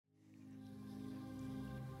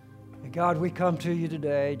God, we come to you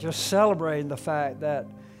today just celebrating the fact that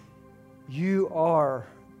you are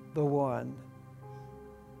the one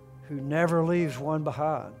who never leaves one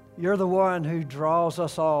behind. You're the one who draws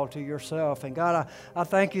us all to yourself. And God, I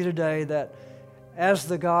thank you today that as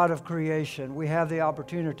the God of creation, we have the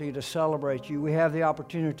opportunity to celebrate you. We have the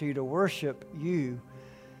opportunity to worship you.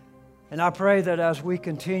 And I pray that as we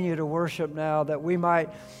continue to worship now, that we might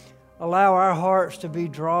allow our hearts to be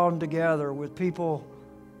drawn together with people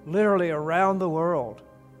literally around the world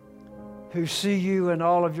who see you in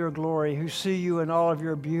all of your glory, who see you in all of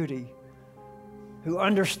your beauty, who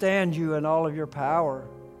understand you in all of your power.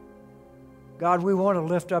 God, we want to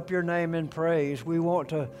lift up your name in praise. We want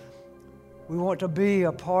to be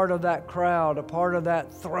a part of that crowd, a part of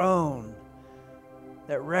that throne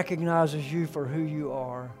that recognizes you for who you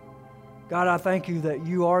are. God, I thank you that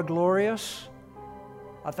you are glorious.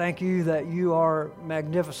 I thank you that you are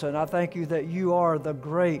magnificent. I thank you that you are the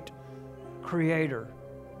great creator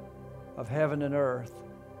of heaven and earth.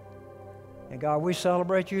 And God, we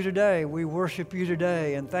celebrate you today. We worship you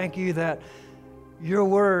today. And thank you that your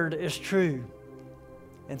word is true.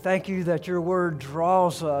 And thank you that your word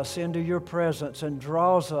draws us into your presence and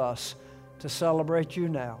draws us to celebrate you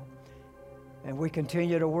now. And we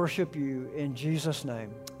continue to worship you in Jesus'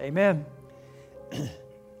 name. Amen. I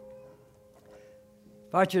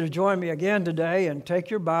invite you to join me again today and take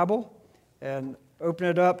your Bible and open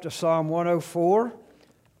it up to Psalm 104.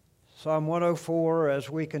 Psalm 104, as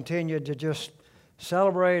we continue to just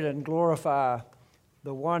celebrate and glorify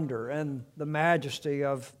the wonder and the majesty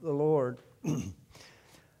of the Lord.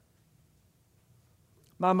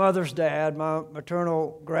 My mother's dad, my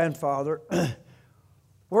maternal grandfather,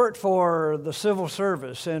 worked for the civil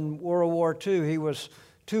service in World War II. He was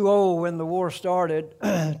too old when the war started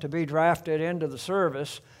to be drafted into the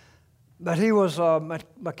service, but he was a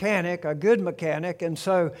mechanic, a good mechanic, and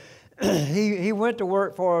so he went to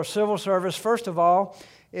work for a civil service, first of all,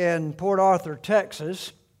 in Port Arthur,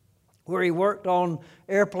 Texas, where he worked on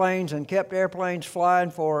airplanes and kept airplanes flying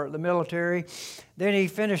for the military. Then he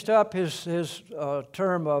finished up his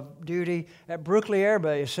term of duty at Brookley Air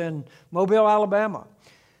Base in Mobile, Alabama.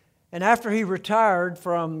 And after he retired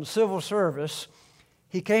from civil service,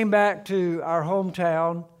 he came back to our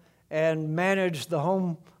hometown and managed the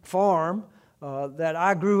home farm that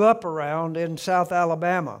I grew up around in South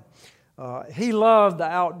Alabama. He loved the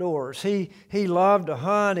outdoors. He loved to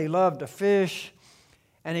hunt, he loved to fish,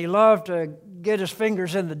 and he loved to get his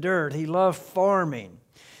fingers in the dirt. He loved farming.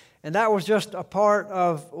 And that was just a part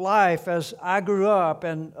of life as I grew up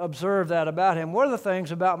and observed that about him. One of the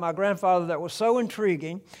things about my grandfather that was so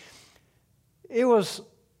intriguing, he was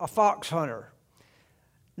a fox hunter.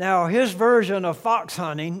 Now, his version of fox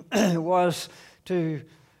hunting was to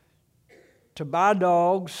buy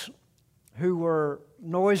dogs who were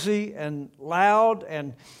noisy and loud,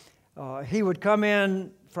 and he would come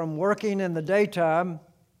in from working in the daytime,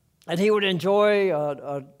 and he would enjoy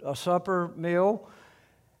a supper meal,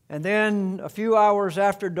 and then a few hours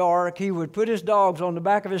after dark, he would put his dogs on the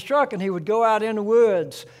back of his truck, and he would go out in the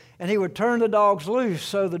woods, and he would turn the dogs loose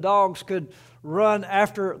so the dogs could run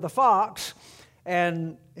after the fox,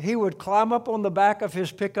 and he would climb up on the back of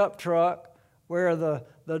his pickup truck where the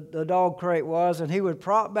dog crate was, and he would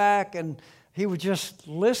prop back, and he would just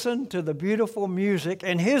listen to the beautiful music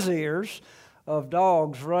in his ears of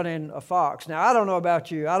dogs running a fox. Now, I don't know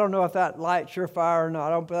about you. I don't know if that lights your fire or not. I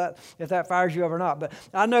don't know if that fires you up or not. But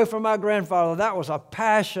I know from my grandfather that was a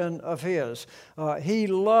passion of his. He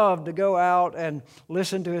loved to go out and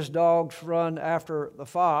listen to his dogs run after the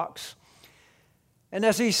fox. And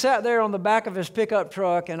as he sat there on the back of his pickup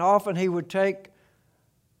truck, and often he would take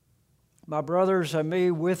my brothers and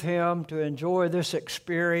me with him to enjoy this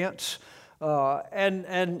experience.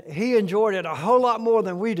 And he enjoyed it a whole lot more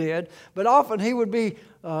than we did. But often he would be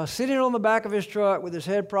sitting on the back of his truck with his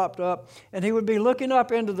head propped up, and he would be looking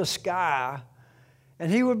up into the sky, and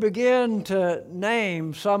he would begin to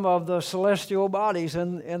name some of the celestial bodies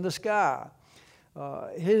in the sky.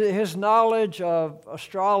 His knowledge of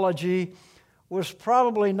astrology was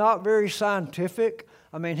probably not very scientific.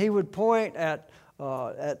 I mean, he would point at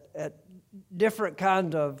different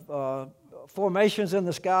kinds of formations in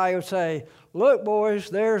the sky. He would say, "Look, boys,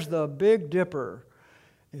 there's the Big Dipper.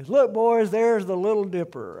 Look, boys, there's the Little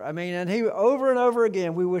Dipper." I mean, and he over and over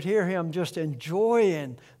again, we would hear him just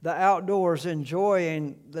enjoying the outdoors,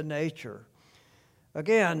 enjoying the nature.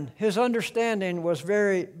 Again, his understanding was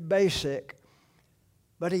very basic,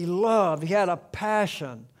 but he had a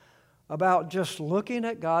passion about just looking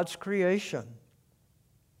at God's creation.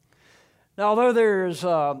 Now, although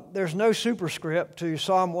there's no superscript to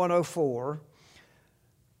Psalm 104,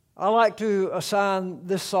 I like to assign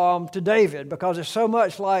this psalm to David because it's so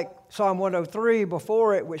much like Psalm 103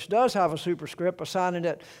 before it, which does have a superscript, assigning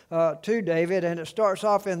it to David, and it starts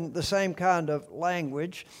off in the same kind of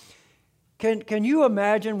language. Can you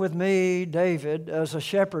imagine with me, David, as a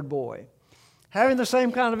shepherd boy, having the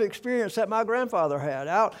same kind of experience that my grandfather had,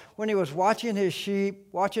 out when he was watching his sheep,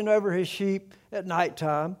 watching over his sheep at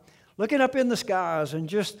nighttime, looking up in the skies and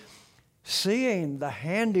just seeing the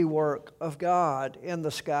handiwork of God in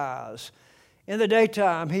the skies. In the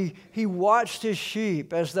daytime, he watched his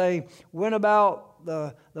sheep as they went about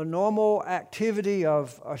the normal activity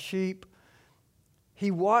of a sheep.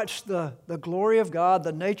 He watched the glory of God,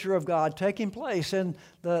 the nature of God taking place in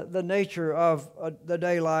the nature of the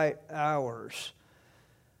daylight hours.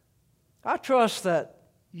 I trust that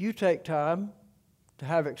you take time to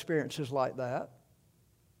have experiences like that.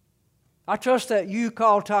 I trust that you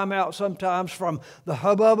call time out sometimes from the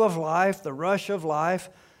hubbub of life, the rush of life,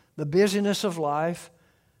 the busyness of life,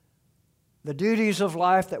 the duties of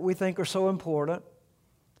life that we think are so important.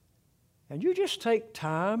 And you just take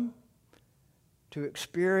time to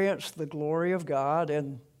experience the glory of God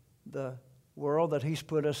in the world that He's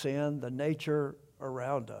put us in, the nature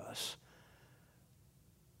around us.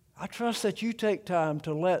 I trust that you take time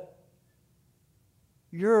to let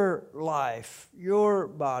your life, your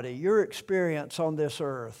body, your experience on this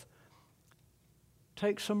earth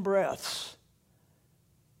take some breaths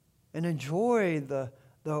and enjoy the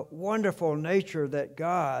wonderful nature that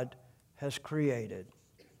God has created.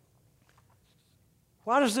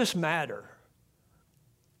 Why does this matter?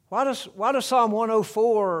 Why does Psalm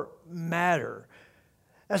 104 matter?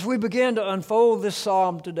 As we begin to unfold this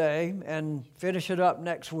psalm today and finish it up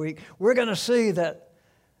next week, we're going to see that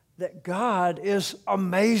God is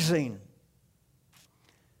amazing.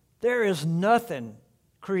 There is nothing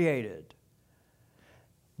created,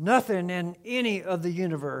 nothing in any of the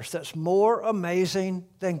universe that's more amazing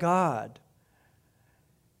than God.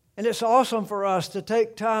 And it's awesome for us to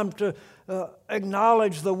take time to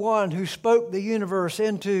acknowledge the one who spoke the universe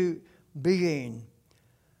into being.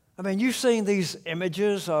 I mean, you've seen these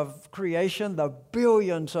images of creation, the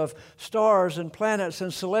billions of stars and planets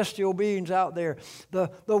and celestial beings out there,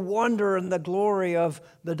 the wonder and the glory of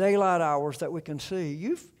the daylight hours that we can see.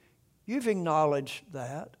 You've acknowledged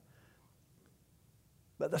that.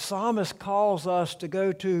 But the psalmist calls us to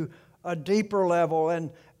go to a deeper level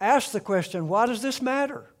and ask the question, why does this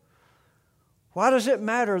matter? Why does it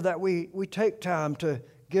matter that we take time to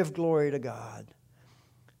give glory to God?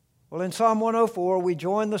 Well, in Psalm 104, we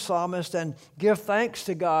join the psalmist and give thanks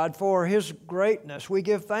to God for His greatness. We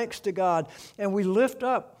give thanks to God and we lift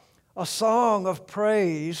up a song of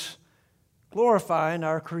praise, glorifying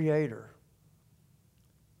our Creator.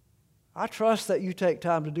 I trust that you take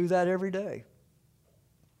time to do that every day.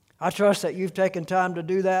 I trust that you've taken time to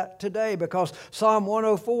do that today because Psalm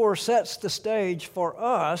 104 sets the stage for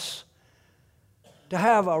us to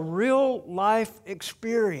have a real life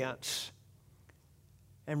experience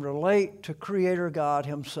and relate to Creator God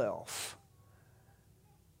Himself.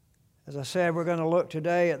 As I said, we're going to look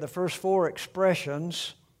today at the first 4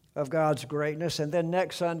 expressions of God's greatness, and then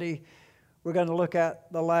next Sunday we're going to look at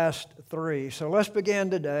the last 3. So let's begin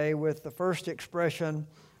today with the first expression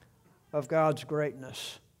of God's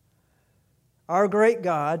greatness. Our great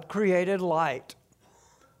God created light.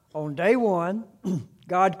 On day 1,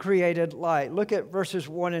 God created light. Look at verses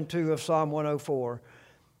 1 and 2 of Psalm 104.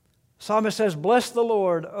 Psalmist says, "Bless the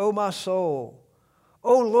Lord, O my soul.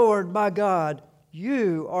 O Lord, my God,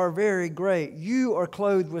 you are very great. You are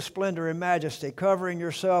clothed with splendor and majesty, covering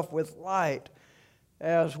yourself with light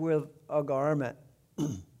as with a garment."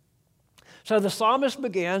 So the psalmist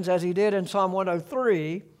begins, as he did in Psalm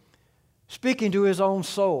 103, speaking to his own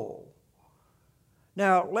soul.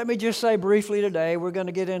 Now, let me just say briefly today, we're going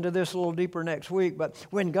to get into this a little deeper next week, but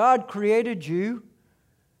when God created you,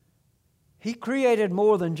 He created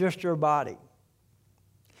more than just your body.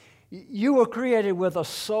 You were created with a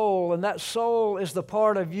soul, and that soul is the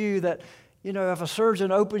part of you that, if a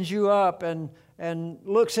surgeon opens you up and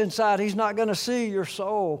looks inside, he's not going to see your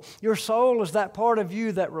soul. Your soul is that part of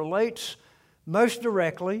you that relates most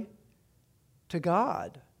directly to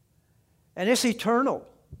God. And it's eternal.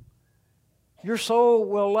 Your soul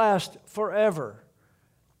will last forever.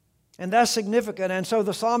 And that's significant. And so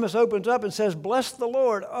the psalmist opens up and says, "Bless the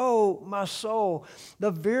Lord, oh my soul."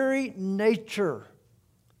 The very nature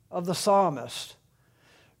of the psalmist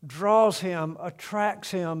draws him,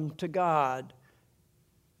 attracts him to God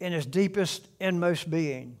in his deepest, inmost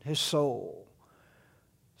being, his soul.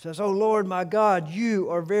 He says, "Oh Lord, my God, you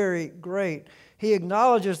are very great." He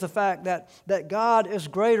acknowledges the fact that God is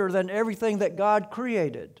greater than everything that God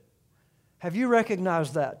created. Have you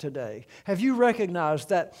recognized that today? Have you recognized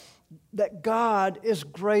that God is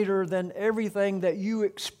greater than everything that you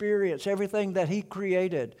experience, everything that He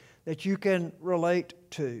created that you can relate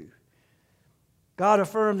to? God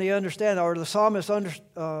affirmed the understanding, or the psalmist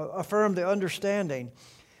affirmed the understanding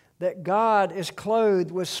that God is clothed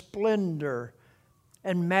with splendor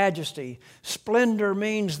and majesty. Splendor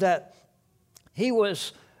means that He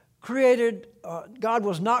was created, God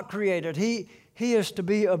was not created. He is to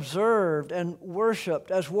be observed and worshiped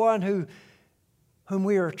as one whom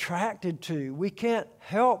we are attracted to. We can't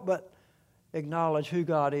help but acknowledge who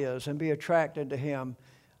God is and be attracted to Him.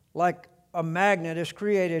 Like a magnet is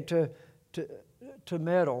created to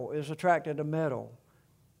metal, is attracted to metal.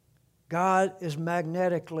 God is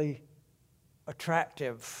magnetically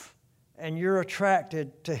attractive, and you're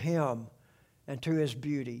attracted to Him and to His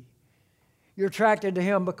beauty. You're attracted to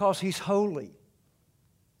Him because He's holy.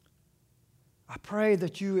 I pray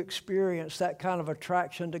that you experience that kind of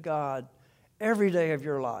attraction to God every day of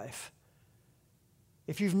your life.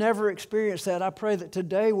 If you've never experienced that, I pray that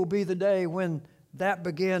today will be the day when that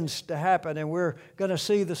begins to happen, and we're going to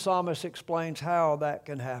see the psalmist explains how that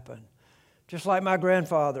can happen. Just like my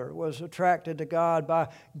grandfather was attracted to God by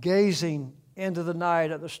gazing into the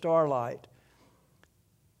night at the starlight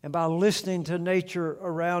and by listening to nature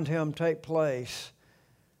around him take place,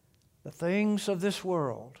 the things of this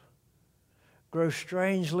world grow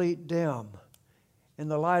strangely dim in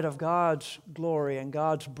the light of God's glory and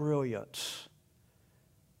God's brilliance.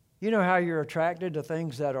 You know how you're attracted to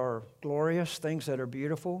things that are glorious, things that are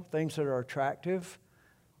beautiful, things that are attractive?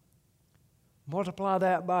 Multiply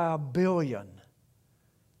that by 1 billion,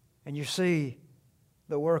 and you see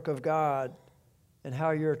the work of God and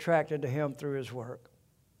how you're attracted to Him through His work.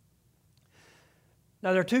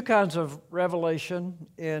 Now, there are two kinds of revelation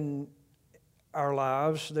in our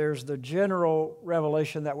lives. There's the general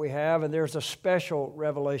revelation that we have, and there's a special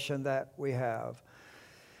revelation that we have.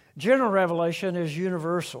 General revelation is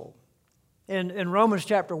universal. In Romans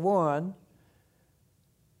chapter 1,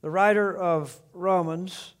 the writer of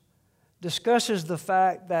Romans discusses the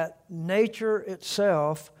fact that nature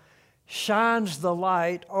itself shines the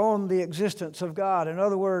light on the existence of God. In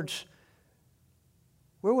other words,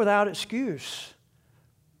 we're without excuse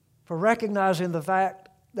for recognizing the fact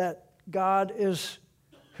that God is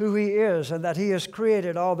who He is and that He has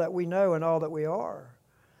created all that we know and all that we are.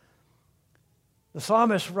 The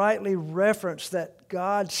psalmist rightly referenced that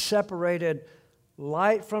God separated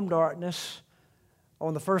light from darkness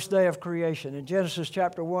on the first day of creation. In Genesis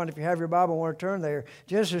chapter 1, if you have your Bible and want to turn there,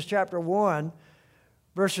 Genesis chapter 1,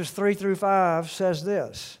 verses 3 through 5 says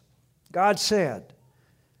this: God said,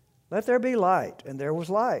 "Let there be light," and there was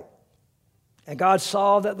light. And God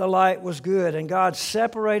saw that the light was good, and God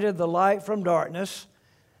separated the light from darkness.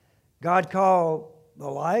 God called the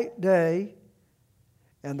light day,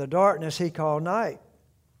 and the darkness He called night.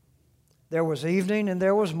 There was evening and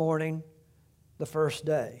there was morning the first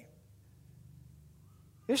day.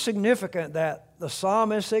 It's significant that the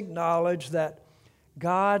psalmist acknowledged that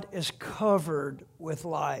God is covered with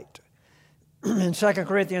light. In 2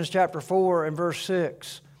 Corinthians chapter 4 and verse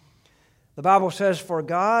 6, the Bible says, "For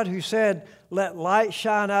God, who said, 'Let light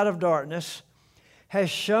shine out of darkness,' has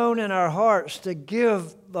shone in our hearts to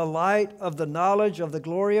give the light of the knowledge of the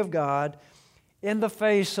glory of God in the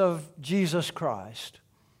face of Jesus Christ."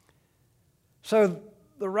 So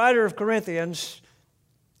the writer of Corinthians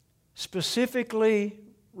specifically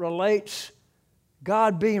relates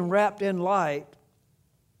God being wrapped in light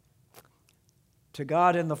to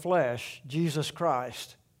God in the flesh, Jesus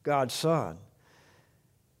Christ, God's Son.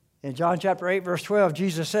 In John chapter 8, verse 12,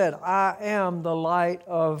 Jesus said, "I am the light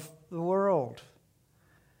of the world."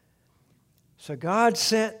 So God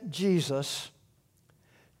sent Jesus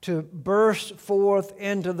to burst forth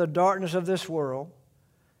into the darkness of this world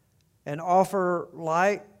and offer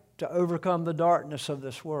light to overcome the darkness of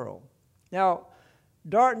this world. Now,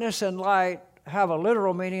 darkness and light have a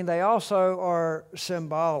literal meaning. They also are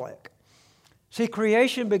symbolic. See,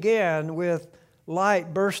 creation began with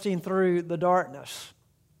light bursting through the darkness.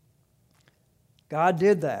 God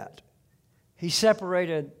did that. He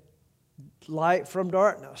separated light from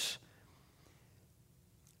darkness.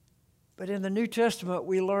 But in the New Testament,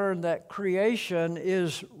 we learn that creation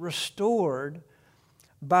is restored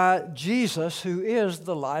by Jesus, who is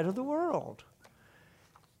the light of the world.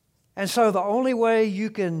 And so the only way you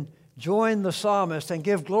can join the psalmist and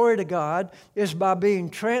give glory to God is by being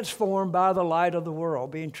transformed by the light of the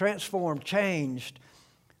world, being transformed, changed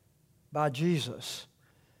by Jesus.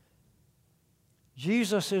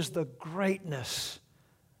 Jesus is the greatness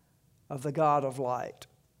of the God of light.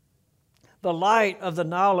 The light of the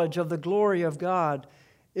knowledge of the glory of God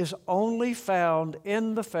is only found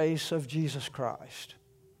in the face of Jesus Christ.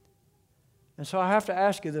 And so I have to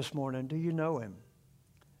ask you this morning, do you know Him?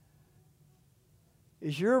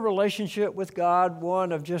 Is your relationship with God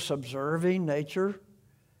one of just observing nature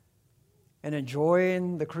and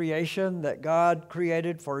enjoying the creation that God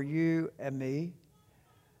created for you and me?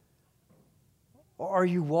 Or are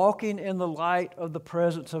you walking in the light of the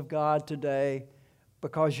presence of God today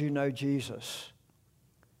because you know Jesus?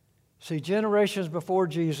 See, generations before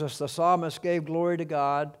Jesus, the psalmist gave glory to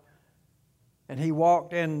God, and he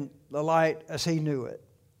walked in the light as he knew it.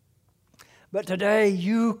 But today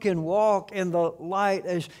you can walk in the light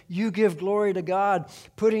as you give glory to God,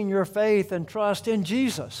 putting your faith and trust in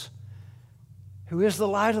Jesus, who is the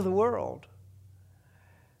light of the world.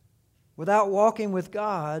 Without walking with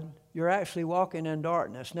God, you're actually walking in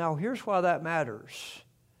darkness. Now, here's why that matters.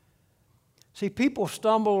 See, people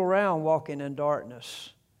stumble around walking in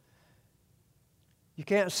darkness. You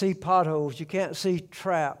can't see potholes. You can't see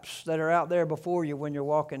traps that are out there before you when you're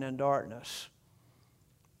walking in darkness.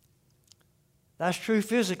 That's true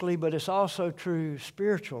physically, but it's also true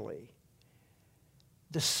spiritually.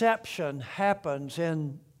 Deception happens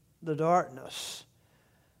in the darkness.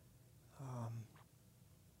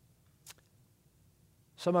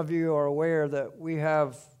 Some of you are aware that we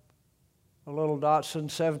have a little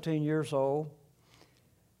Dachshund, 17 years old.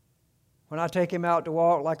 When I take him out to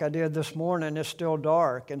walk like I did this morning, it's still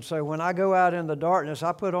dark. And so when I go out in the darkness,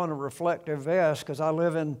 I put on a reflective vest because I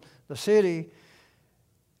live in the city.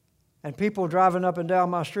 And people driving up and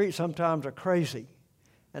down my street sometimes are crazy.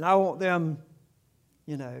 And I want them,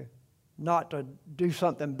 not to do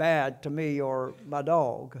something bad to me or my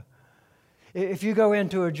dog. If you go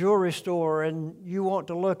into a jewelry store and you want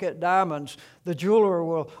to look at diamonds, the jeweler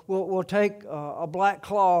will take a black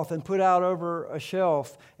cloth and put out over a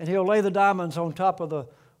shelf, and he'll lay the diamonds on top of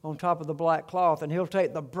the black cloth, and he'll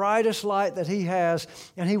take the brightest light that he has,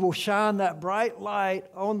 and he will shine that bright light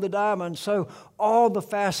on the diamond so all the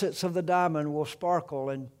facets of the diamond will sparkle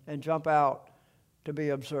and jump out to be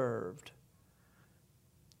observed.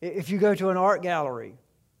 If you go to an art gallery,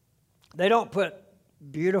 they don't put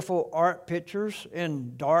beautiful art pictures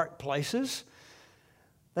in dark places.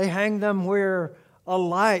 They hang them where a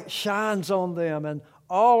light shines on them, and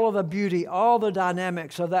all of the beauty, all the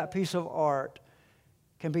dynamics of that piece of art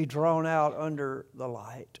can be drawn out under the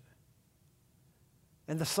light.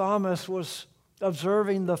 And the psalmist was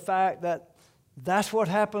observing the fact that that's what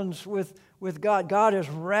happens with God. God is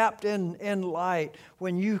wrapped in light.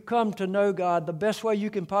 When you come to know God, the best way you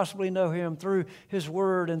can possibly know Him through His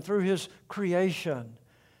Word and through His creation.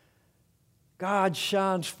 God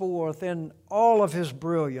shines forth in all of His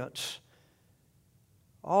brilliance,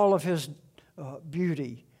 all of His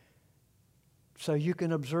beauty, so you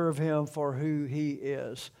can observe Him for who He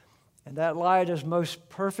is. And that light is most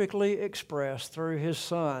perfectly expressed through His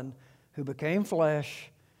Son, who became flesh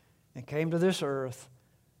and came to this earth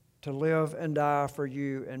to live and die for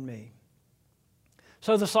you and me.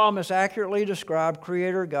 So the psalmist accurately described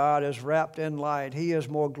Creator God as wrapped in light. He is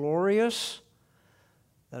more glorious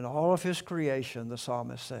than all of His creation, the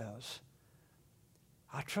psalmist says.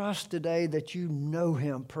 I trust today that you know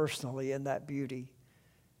Him personally in that beauty,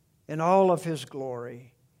 in all of His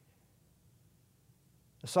glory.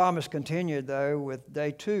 The psalmist continued, though, with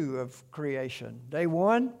day 2 of creation. Day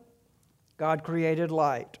 1, God created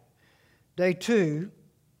light. Day 2,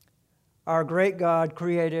 our great God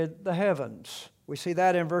created the heavens. We see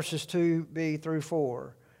that in verses 2b through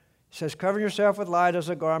 4. It says, cover yourself with light as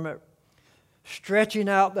a garment, stretching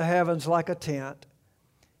out the heavens like a tent.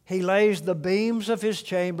 He lays the beams of His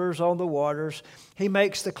chambers on the waters. He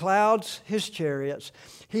makes the clouds His chariots.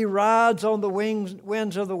 He rides on the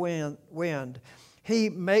winds of the wind. He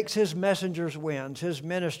makes His messengers winds, His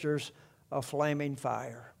ministers a flaming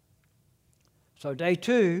fire. So day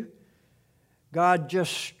 2, God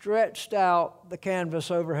just stretched out the canvas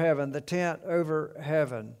over heaven, the tent over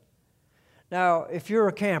heaven. Now, if you're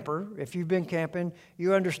a camper, if you've been camping,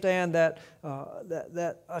 you understand that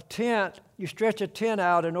a tent, you stretch a tent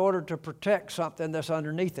out in order to protect something that's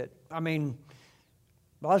underneath it. I mean,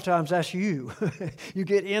 a lot of times that's you. You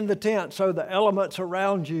get in the tent so the elements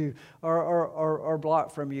around you are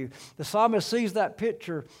blocked from you. The psalmist sees that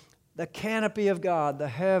picture, the canopy of God, the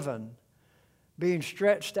heaven, being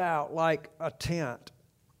stretched out like a tent.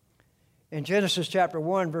 In Genesis chapter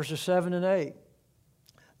 1, verses 7 and 8,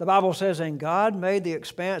 the Bible says, and God made the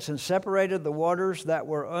expanse and separated the waters that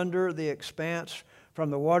were under the expanse from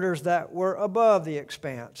the waters that were above the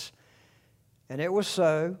expanse. And it was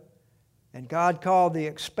so, and God called the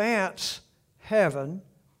expanse heaven,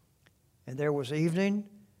 and there was evening,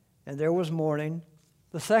 and there was morning,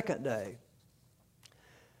 the second day.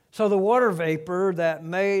 So the water vapor that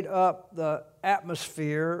made up the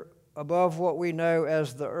atmosphere above what we know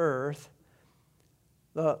as the earth,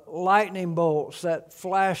 the lightning bolts that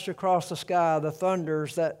flashed across the sky, the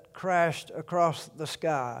thunders that crashed across the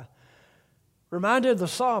sky, reminded the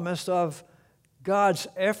psalmist of God's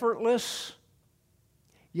effortless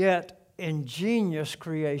yet ingenious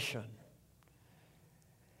creation.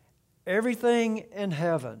 Everything in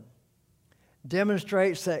heaven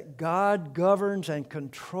demonstrates that God governs and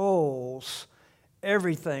controls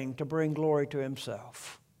everything to bring glory to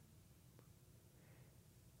Himself.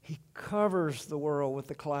 He covers the world with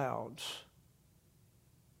the clouds,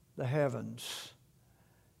 the heavens,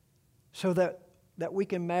 so that we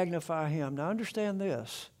can magnify Him. Now understand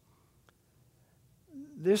this.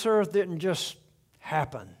 This earth didn't just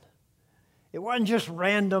happen. It wasn't just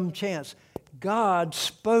random chance. God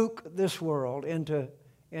spoke this world into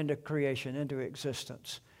creation, into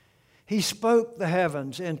existence. He spoke the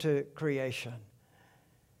heavens into creation.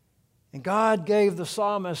 And God gave the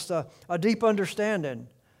psalmist a deep understanding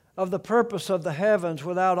of the purpose of the heavens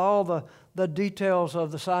without all the details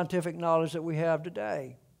of the scientific knowledge that we have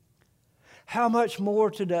today. How much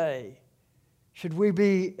more today should we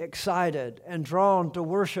be excited and drawn to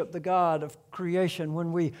worship the God of creation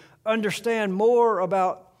when we understand more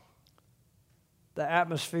about the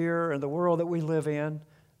atmosphere and the world that we live in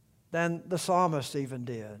than the psalmist even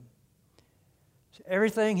did?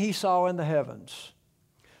 Everything he saw in the heavens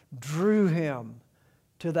drew him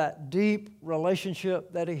to that deep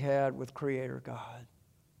relationship that he had with Creator God.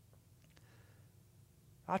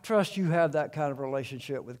 I trust you have that kind of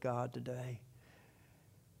relationship with God today.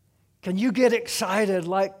 Can you get excited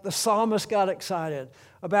like the psalmist got excited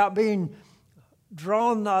about being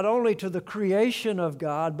drawn not only to the creation of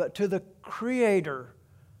God, but to the Creator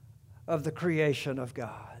of the creation of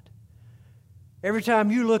God? Every time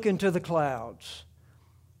you look into the clouds,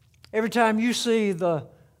 every time you see the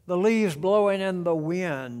leaves blowing in the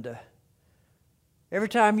wind, every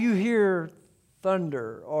time you hear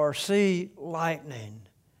thunder or see lightning,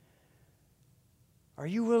 are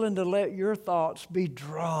you willing to let your thoughts be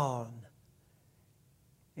drawn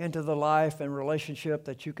into the life and relationship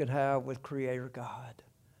that you can have with Creator God?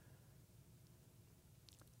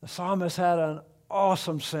 The psalmist had an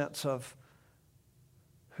awesome sense of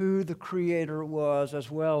who the Creator was, as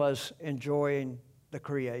well as enjoying the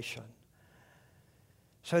creation.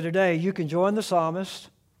 So today you can join the psalmist.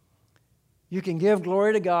 You can give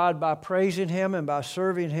glory to God by praising Him and by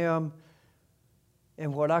serving Him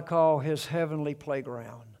in what I call His heavenly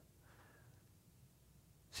playground.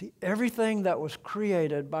 See, everything that was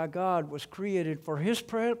created by God was created for His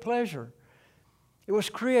pleasure. It was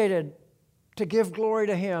created to give glory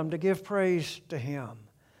to Him, to give praise to Him.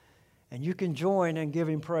 And you can join in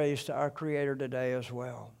giving praise to our Creator today as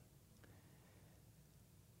well.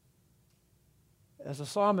 As the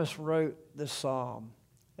psalmist wrote this psalm,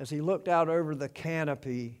 as he looked out over the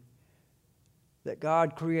canopy that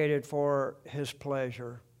God created for His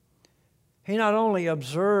pleasure, he not only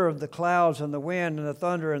observed the clouds and the wind and the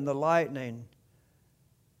thunder and the lightning,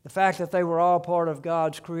 the fact that they were all part of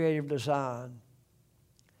God's creative design,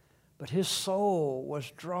 but his soul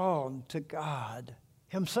was drawn to God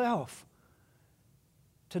Himself,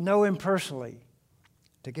 to know Him personally,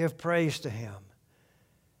 to give praise to Him.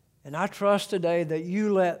 And I trust today that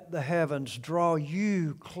you let the heavens draw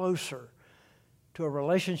you closer to a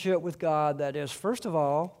relationship with God that is, first of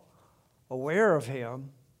all, aware of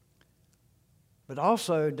Him, but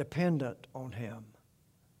also dependent on Him.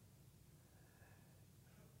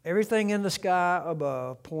 Everything in the sky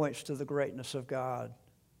above points to the greatness of God,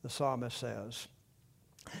 the psalmist says.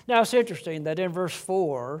 Now it's interesting that in verse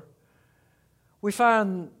 4, we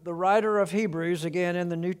find the writer of Hebrews, again in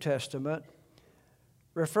the New Testament,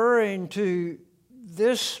 referring to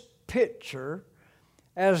this picture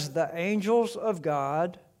as the angels of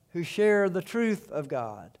God who share the truth of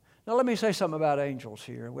God. Now let me say something about angels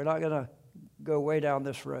here. We're not going to go way down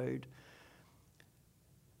this road.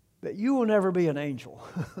 But you will never be an angel.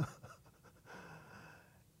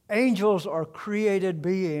 Angels are created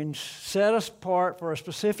beings set apart for a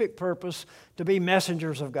specific purpose to be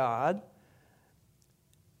messengers of God.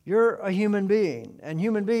 You're a human being, and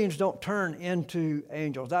human beings don't turn into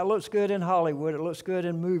angels. That looks good in Hollywood, it looks good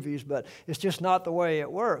in movies, but it's just not the way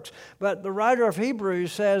it works. But the writer of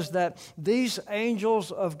Hebrews says that these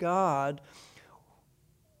angels of God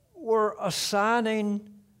were assigning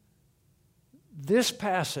this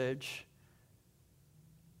passage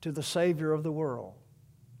to the Savior of the world,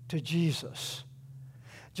 to Jesus.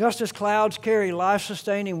 Just as clouds carry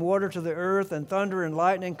life-sustaining water to the earth and thunder and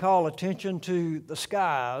lightning call attention to the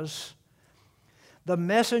skies, the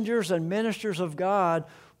messengers and ministers of God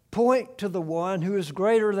point to the one who is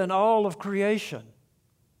greater than all of creation.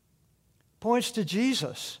 Points to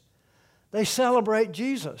Jesus. They celebrate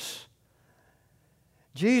Jesus.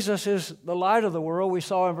 Jesus is the light of the world, we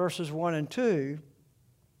saw in verses 1 and 2.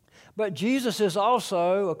 But Jesus is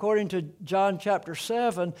also, according to John chapter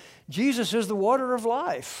 7, Jesus is the water of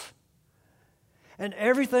life. And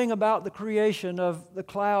everything about the creation of the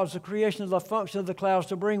clouds, the creation of the function of the clouds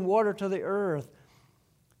to bring water to the earth,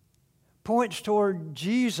 points toward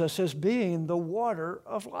Jesus as being the water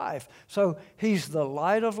of life. So He's the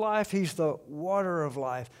light of life. He's the water of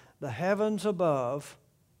life. The heavens above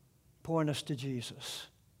point us to Jesus.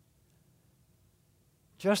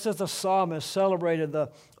 Just as the psalmist celebrated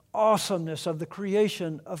the awesomeness of the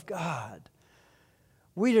creation of God,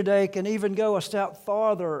 we today can even go a step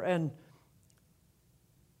farther and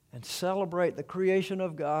celebrate the creation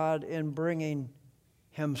of God in bringing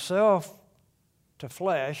Himself to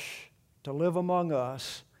flesh to live among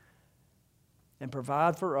us and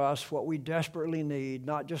provide for us what we desperately need,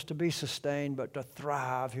 not just to be sustained, but to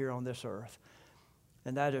thrive here on this earth.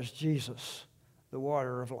 And that is Jesus, the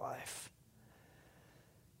water of life.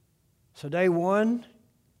 So day 1,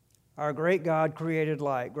 our great God created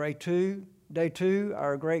light. Day two,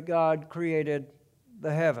 our great God created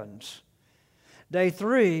the heavens. Day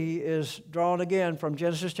 3 is drawn again from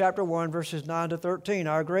Genesis chapter 1, verses 9 to 13.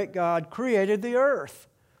 Our great God created the earth.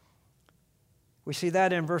 We see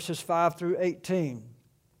that in verses 5 through 18.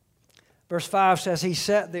 Verse 5 says, He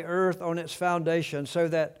set the earth on its foundation so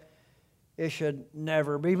that it should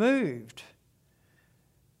never be moved.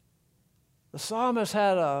 The psalmist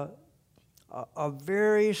had a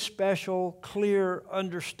very special, clear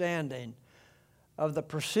understanding of the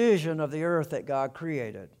precision of the earth that God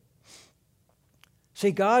created.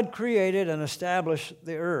 See, God created and established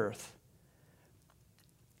the earth.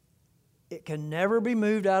 It can never be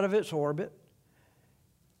moved out of its orbit.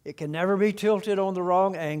 It can never be tilted on the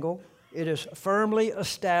wrong angle. It is firmly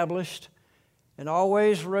established and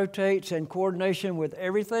always rotates in coordination with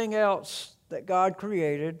everything else that God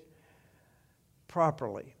created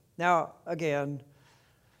properly. Now, again,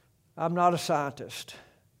 I'm not a scientist.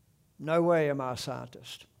 No way am I a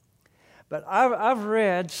scientist. But I've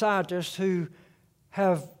read scientists who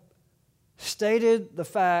have stated the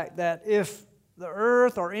fact that if the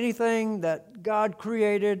earth or anything that God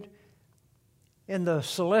created in the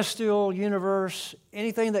celestial universe,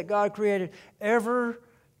 anything that God created, ever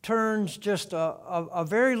turns just a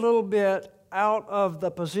very little bit out of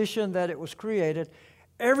the position that it was created,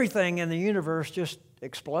 everything in the universe just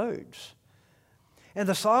explodes. And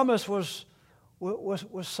the psalmist was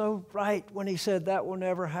so right when he said that will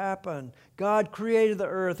never happen. God created the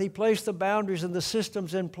earth. He placed the boundaries and the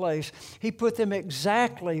systems in place. He put them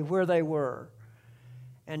exactly where they were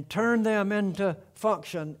and turned them into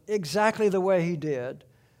function exactly the way He did.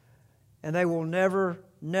 And they will never,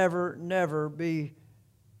 never, never be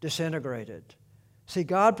disintegrated. See,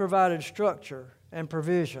 God provided structure and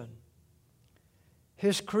provision.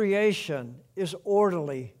 His creation is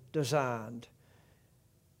orderly designed.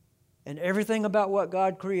 And everything about what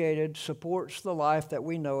God created supports the life that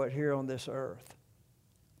we know it here on this earth.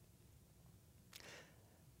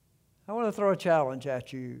 I want to throw a challenge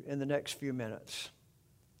at you in the next few minutes.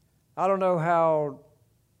 I don't know how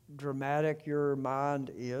dramatic your mind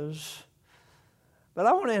is, but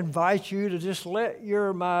I want to invite you to just let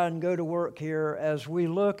your mind go to work here as we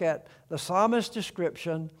look at the psalmist's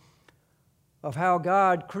description of how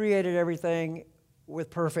God created everything with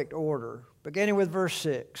perfect order. Beginning with verse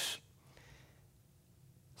 6.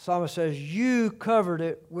 The psalmist says, You covered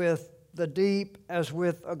it with the deep as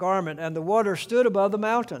with a garment, and the water stood above the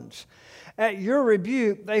mountains. At your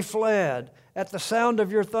rebuke they fled. At the sound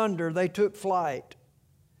of your thunder they took flight.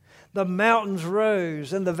 The mountains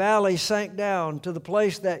rose, and the valleys sank down to the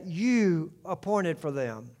place that you appointed for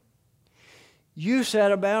them. You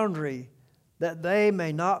set a boundary that they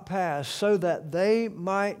may not pass, so that they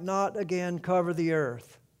might not again cover the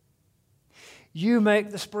earth. You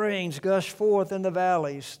make the springs gush forth in the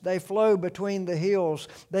valleys. They flow between the hills.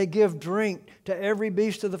 They give drink to every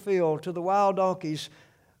beast of the field, to the wild donkeys.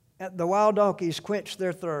 The wild donkeys quench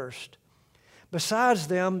their thirst. Besides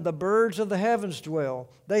them, the birds of the heavens dwell.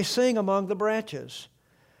 They sing among the branches.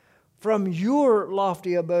 From your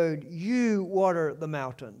lofty abode, you water the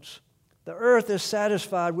mountains. The earth is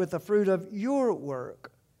satisfied with the fruit of your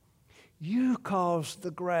work. You cause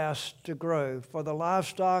the grass to grow for the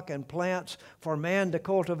livestock and plants for man to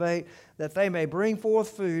cultivate, that they may bring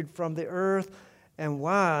forth food from the earth and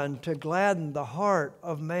wine to gladden the heart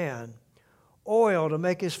of man, oil to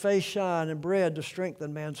make his face shine and bread to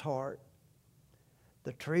strengthen man's heart.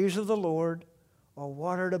 The trees of the Lord are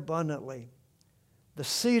watered abundantly. the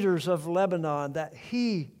cedars of Lebanon that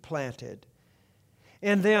He planted.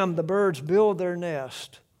 In them the birds build their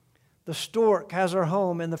nest. The stork has her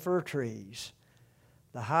home in the fir trees.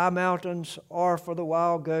 The high mountains are for the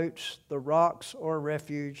wild goats. The rocks are a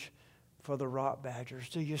refuge for the rock badgers.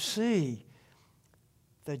 Do you see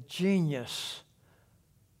the genius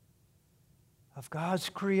of God's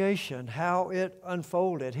creation, how it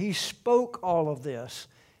unfolded? He spoke all of this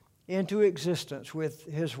into existence with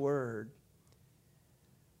His Word.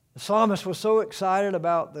 The psalmist was so excited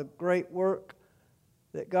about the great work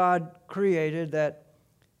that God created that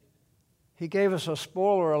he gave us a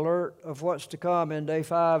spoiler alert of what's to come in day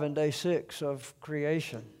 5 and day 6 of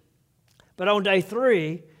creation. But on day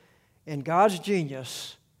 3, in God's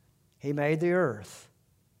genius, He made the earth.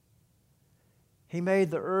 He made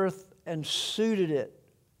the earth and suited it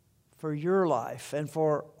for your life and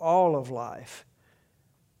for all of life.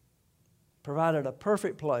 Provided a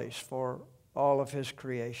perfect place for all of His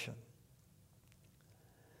creation.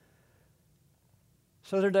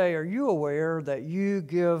 So today, are you aware that you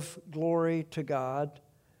give glory to God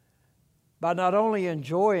by not only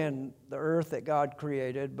enjoying the earth that God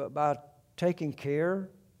created, but by taking care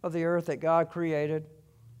of the earth that God created?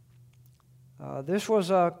 This was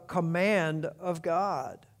a command of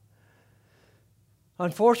God.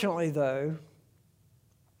 Unfortunately, though,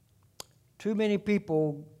 too many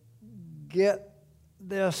people get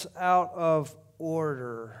this out of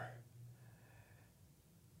order.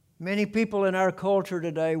 Many people in our culture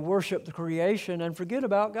today worship the creation and forget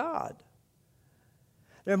about God.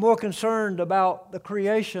 They're more concerned about the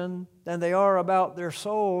creation than they are about their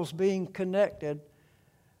souls being connected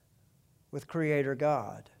with Creator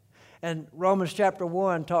God. And Romans chapter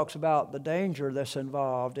 1 talks about the danger that's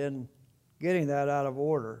involved in getting that out of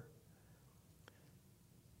order.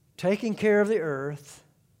 Taking care of the earth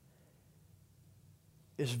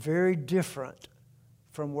is very different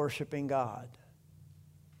from worshiping God.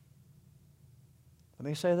 Let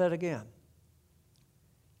me say that again.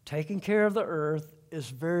 Taking care of the earth is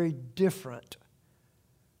very different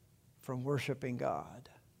from worshiping God.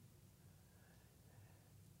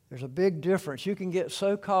 There's a big difference. You can get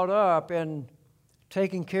so caught up in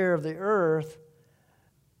taking care of the earth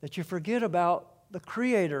that you forget about the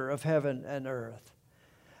Creator of heaven and earth.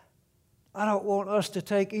 I don't want us to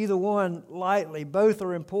take either one lightly. Both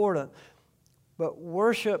are important. But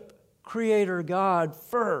worship Creator God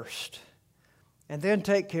first, and then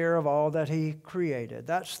take care of all that He created.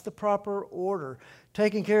 That's the proper order.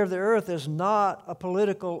 Taking care of the earth is not a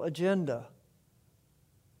political agenda.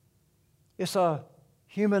 It's a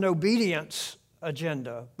human obedience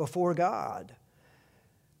agenda before God.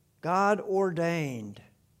 God ordained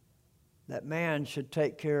that man should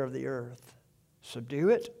take care of the earth, subdue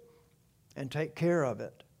it, and take care of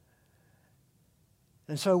it.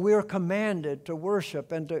 And so we are commanded to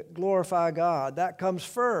worship and to glorify God. That comes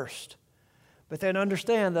first. But then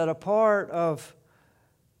understand that a part of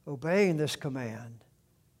obeying this command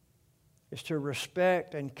is to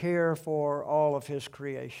respect and care for all of His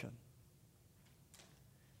creation.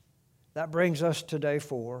 That brings us to day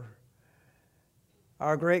 4.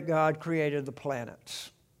 Our great God created the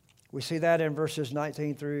planets. We see that in verses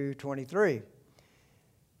 19 through 23.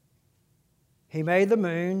 He made the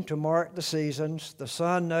moon to mark the seasons. The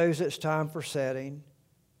sun knows it's time for setting.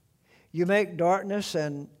 You make darkness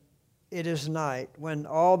and it is night, when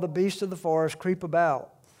all the beasts of the forest creep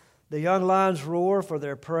about. The young lions roar for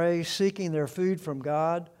their prey, seeking their food from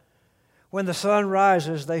God. When the sun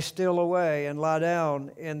rises, they steal away and lie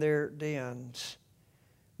down in their dens.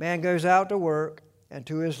 Man goes out to work and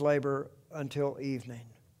to his labor until evening.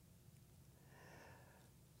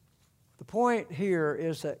 The point here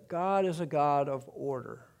is that God is a God of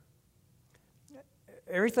order.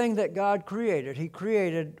 Everything that God created, He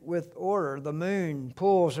created with order. The moon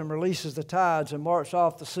pulls and releases the tides and marks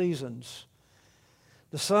off the seasons.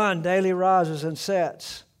 The sun daily rises and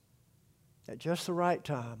sets at just the right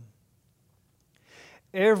time.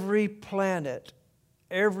 Every planet,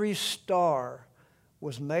 every star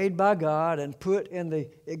was made by God and put in the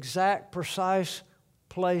exact, precise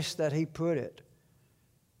place that He put it.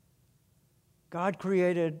 God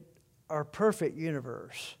created our perfect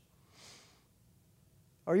universe.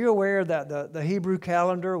 Are you aware that the Hebrew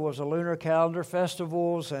calendar was a lunar calendar?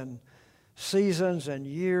 Festivals and seasons and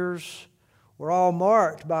years were all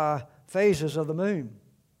marked by phases of the moon.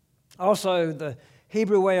 Also, the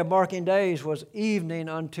Hebrew way of marking days was evening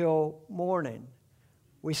until morning.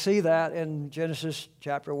 We see that in Genesis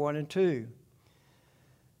chapter 1 and 2.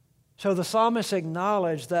 So the psalmist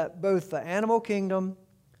acknowledged that both the animal kingdom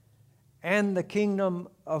and the kingdom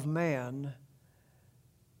of man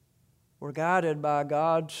were guided by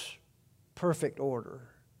God's perfect order.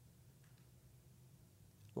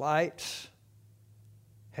 Lights,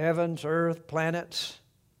 heavens, earth, planets.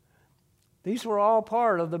 These were all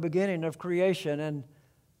part of the beginning of creation, and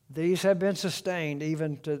these have been sustained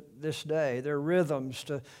even to this day. Their rhythms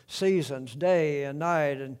to seasons, day and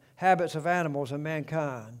night, and habits of animals and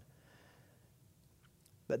mankind.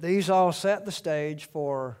 But these all set the stage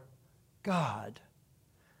for God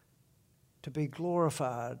to be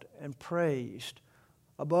glorified and praised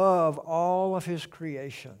above all of His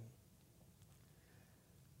creation.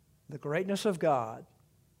 The greatness of God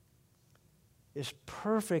is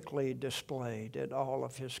perfectly displayed in all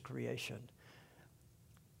of His creation.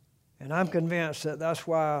 And I'm convinced that that's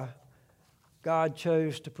why God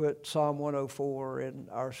chose to put Psalm 104 in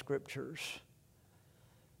our scriptures.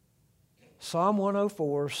 Psalm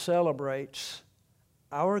 104 celebrates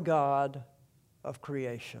our God of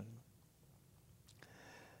creation.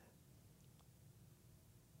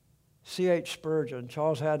 C.H. Spurgeon,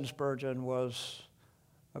 Charles Haddon Spurgeon, was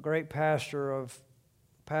a great pastor of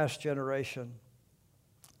past generation.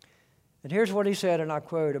 And here's what he said, and I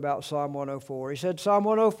quote about Psalm 104. He said, Psalm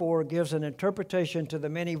 104 gives an interpretation to the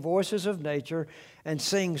many voices of nature and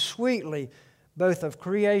sings sweetly both of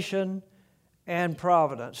creation and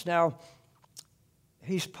providence. Now,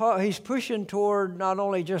 he's pushing toward not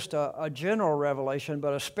only just a general revelation,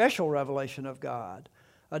 but a special revelation of God,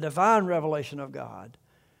 a divine revelation of God,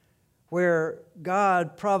 where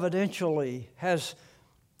God providentially has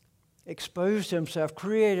exposed Himself,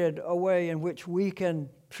 created a way in which we can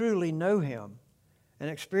truly know Him and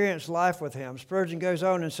experience life with Him. Spurgeon goes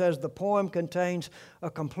on and says, the poem contains a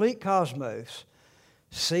complete cosmos,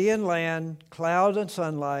 sea and land, cloud and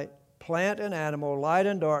sunlight, plant and animal, light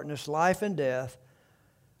and darkness, life and death,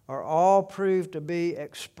 are all proved to be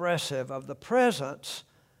expressive of the presence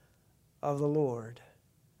of the Lord.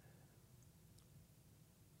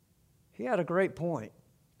 He had a great point.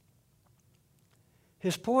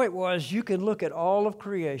 His point was, you can look at all of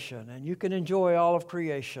creation and you can enjoy all of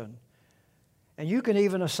creation, and you can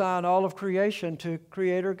even assign all of creation to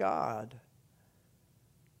Creator God.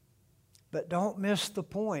 But don't miss the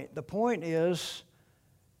point. The point is,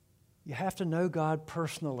 you have to know God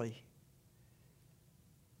personally.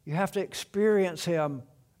 You have to experience Him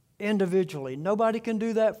individually. Nobody can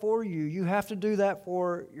do that for you. You have to do that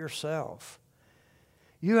for yourself.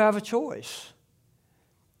 You have a choice.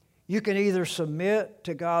 You can either submit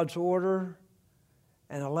to God's order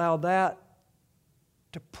and allow that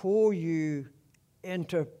to pull you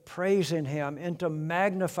into praising Him, into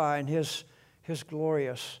magnifying His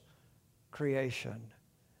glorious creation.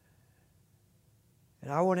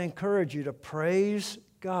 And I want to encourage you to praise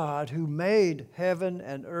God who made heaven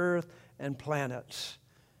and earth and planets.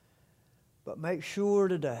 But make sure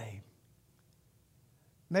today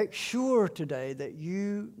that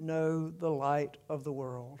you know the light of the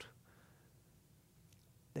world,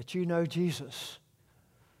 that you know Jesus.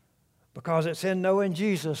 Because it's in knowing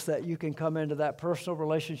Jesus that you can come into that personal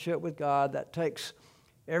relationship with God that takes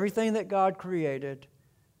everything that God created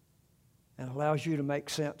and allows you to make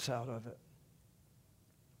sense out of it.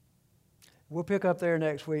 We'll pick up there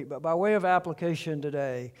next week, but by way of application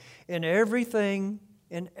today, in everything,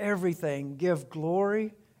 give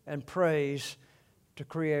glory and praise to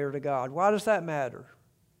Creator, to God. Why does that matter?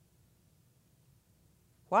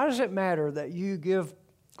 Why does it matter that you give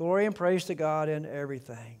glory and praise to God in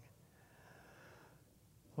everything?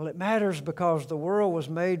 Well, it matters because the world was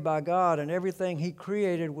made by God and everything He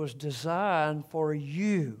created was designed for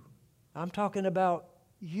you. I'm talking about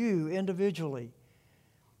you individually,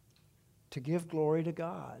 to give glory to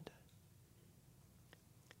God.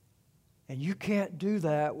 And you can't do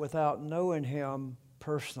that without knowing Him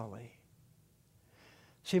personally.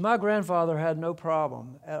 See, my grandfather had no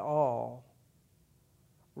problem at all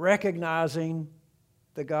recognizing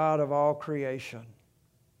the God of all creation.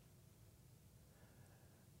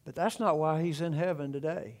 But that's not why he's in heaven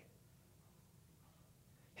today.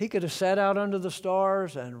 He could have sat out under the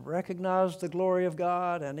stars and recognized the glory of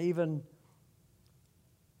God and even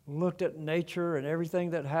looked at nature and everything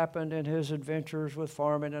that happened in his adventures with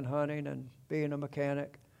farming and hunting and being a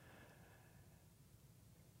mechanic.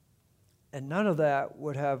 And none of that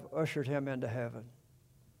would have ushered him into heaven.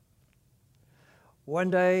 One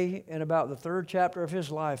day, in about the 3rd chapter of his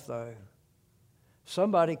life, though,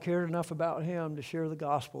 somebody cared enough about him to share the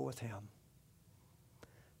gospel with him.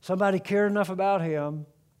 Somebody cared enough about him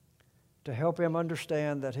to help him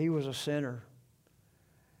understand that he was a sinner.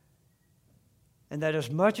 And that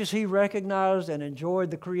as much as he recognized and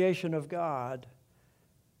enjoyed the creation of God,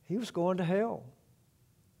 he was going to hell.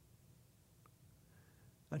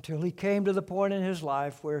 Until he came to the point in his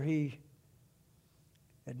life where he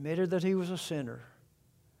admitted that he was a sinner,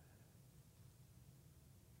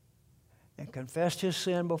 and confessed his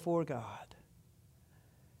sin before God,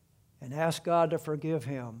 and asked God to forgive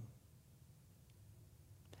him,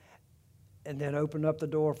 and then opened up the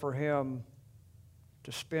door for him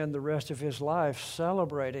to spend the rest of his life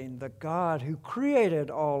celebrating the God who created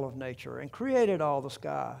all of nature and created all the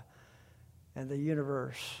sky and the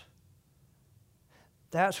universe.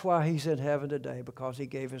 That's why he's in heaven today, because he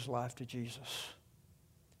gave his life to Jesus,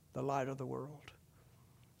 the light of the world.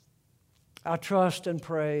 I trust and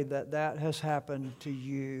pray that that has happened to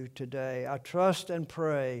you today. I trust and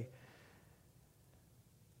pray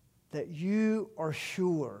that you are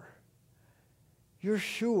sure, you're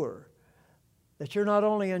sure that you're not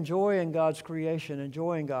only enjoying God's creation,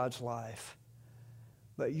 enjoying God's life,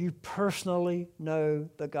 but you personally know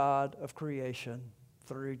the God of creation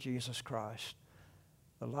through Jesus Christ,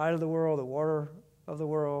 the light of the world, the water of the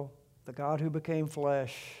world, the God who became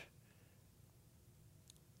flesh,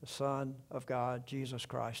 the Son of God, Jesus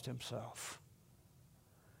Christ himself.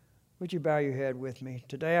 Would you bow your head with me?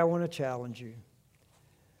 Today I want to challenge you.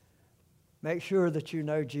 Make sure that you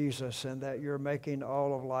know Jesus and that you're making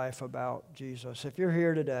all of life about Jesus. If you're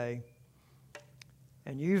here today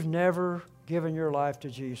and you've never given your life to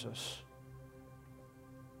Jesus,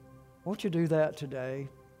 won't you do that today?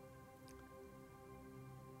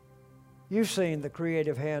 You've seen the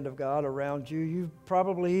creative hand of God around you. You've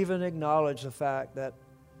probably even acknowledged the fact that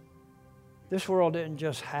this world didn't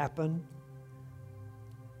just happen.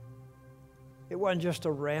 It wasn't just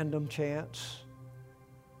a random chance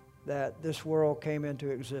that this world came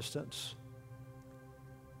into existence.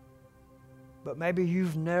 But maybe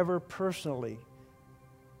you've never personally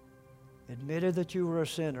admitted that you were a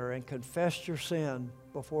sinner and confessed your sin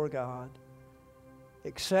before God,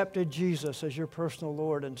 accepted Jesus as your personal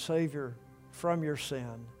Lord and Savior from your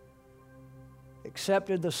sin,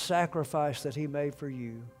 accepted the sacrifice that he made for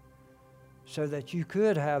you so that you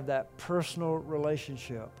could have that personal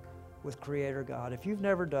relationship with Creator God. If you've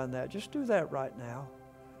never done that, just do that right now.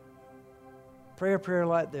 Pray a prayer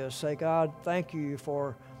like this. Say, God, thank you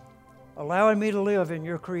for allowing me to live in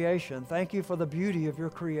your creation. Thank you for the beauty of your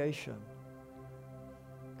creation.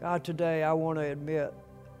 God, today I want to admit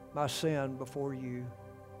my sin before you.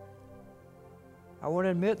 I want to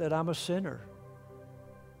admit that I'm a sinner.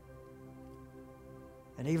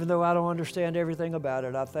 And even though I don't understand everything about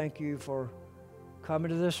it, I thank you for coming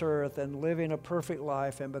to this earth and living a perfect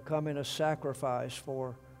life and becoming a sacrifice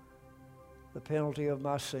for the penalty of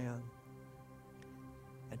my sin.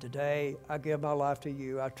 And today, I give my life to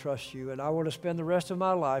you. I trust you. And I want to spend the rest of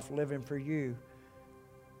my life living for you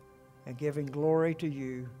and giving glory to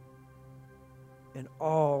you in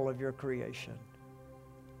all of your creation.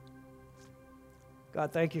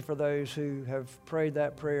 God, thank you for those who have prayed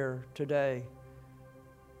that prayer today.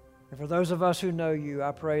 And for those of us who know you,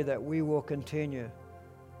 I pray that we will continue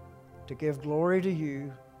to give glory to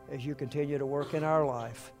you as you continue to work in our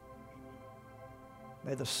life.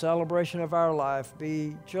 May the celebration of our life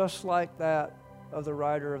be just like that of the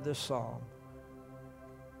writer of this psalm.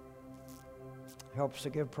 Help us to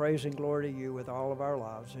give praise and glory to you with all of our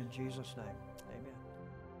lives. In Jesus' name.